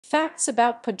Facts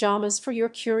about pajamas for your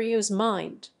curious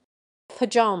mind.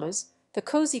 Pajamas, the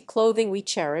cozy clothing we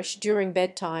cherish during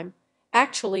bedtime,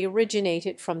 actually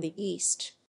originated from the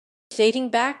East. Dating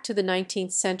back to the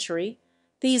 19th century,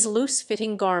 these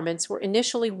loose-fitting garments were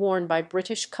initially worn by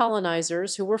British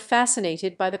colonizers who were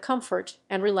fascinated by the comfort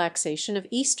and relaxation of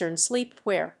Eastern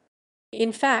sleepwear.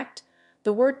 In fact,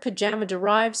 the word pajama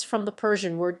derives from the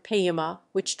Persian word payama,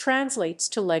 which translates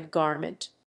to leg garment.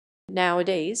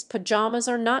 Nowadays, pajamas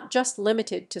are not just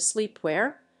limited to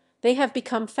sleepwear. They have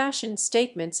become fashion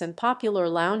statements and popular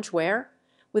loungewear,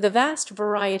 with a vast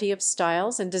variety of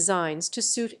styles and designs to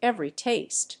suit every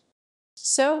taste.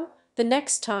 So, the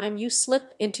next time you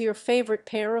slip into your favorite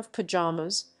pair of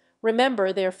pajamas,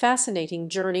 remember their fascinating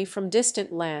journey from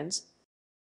distant lands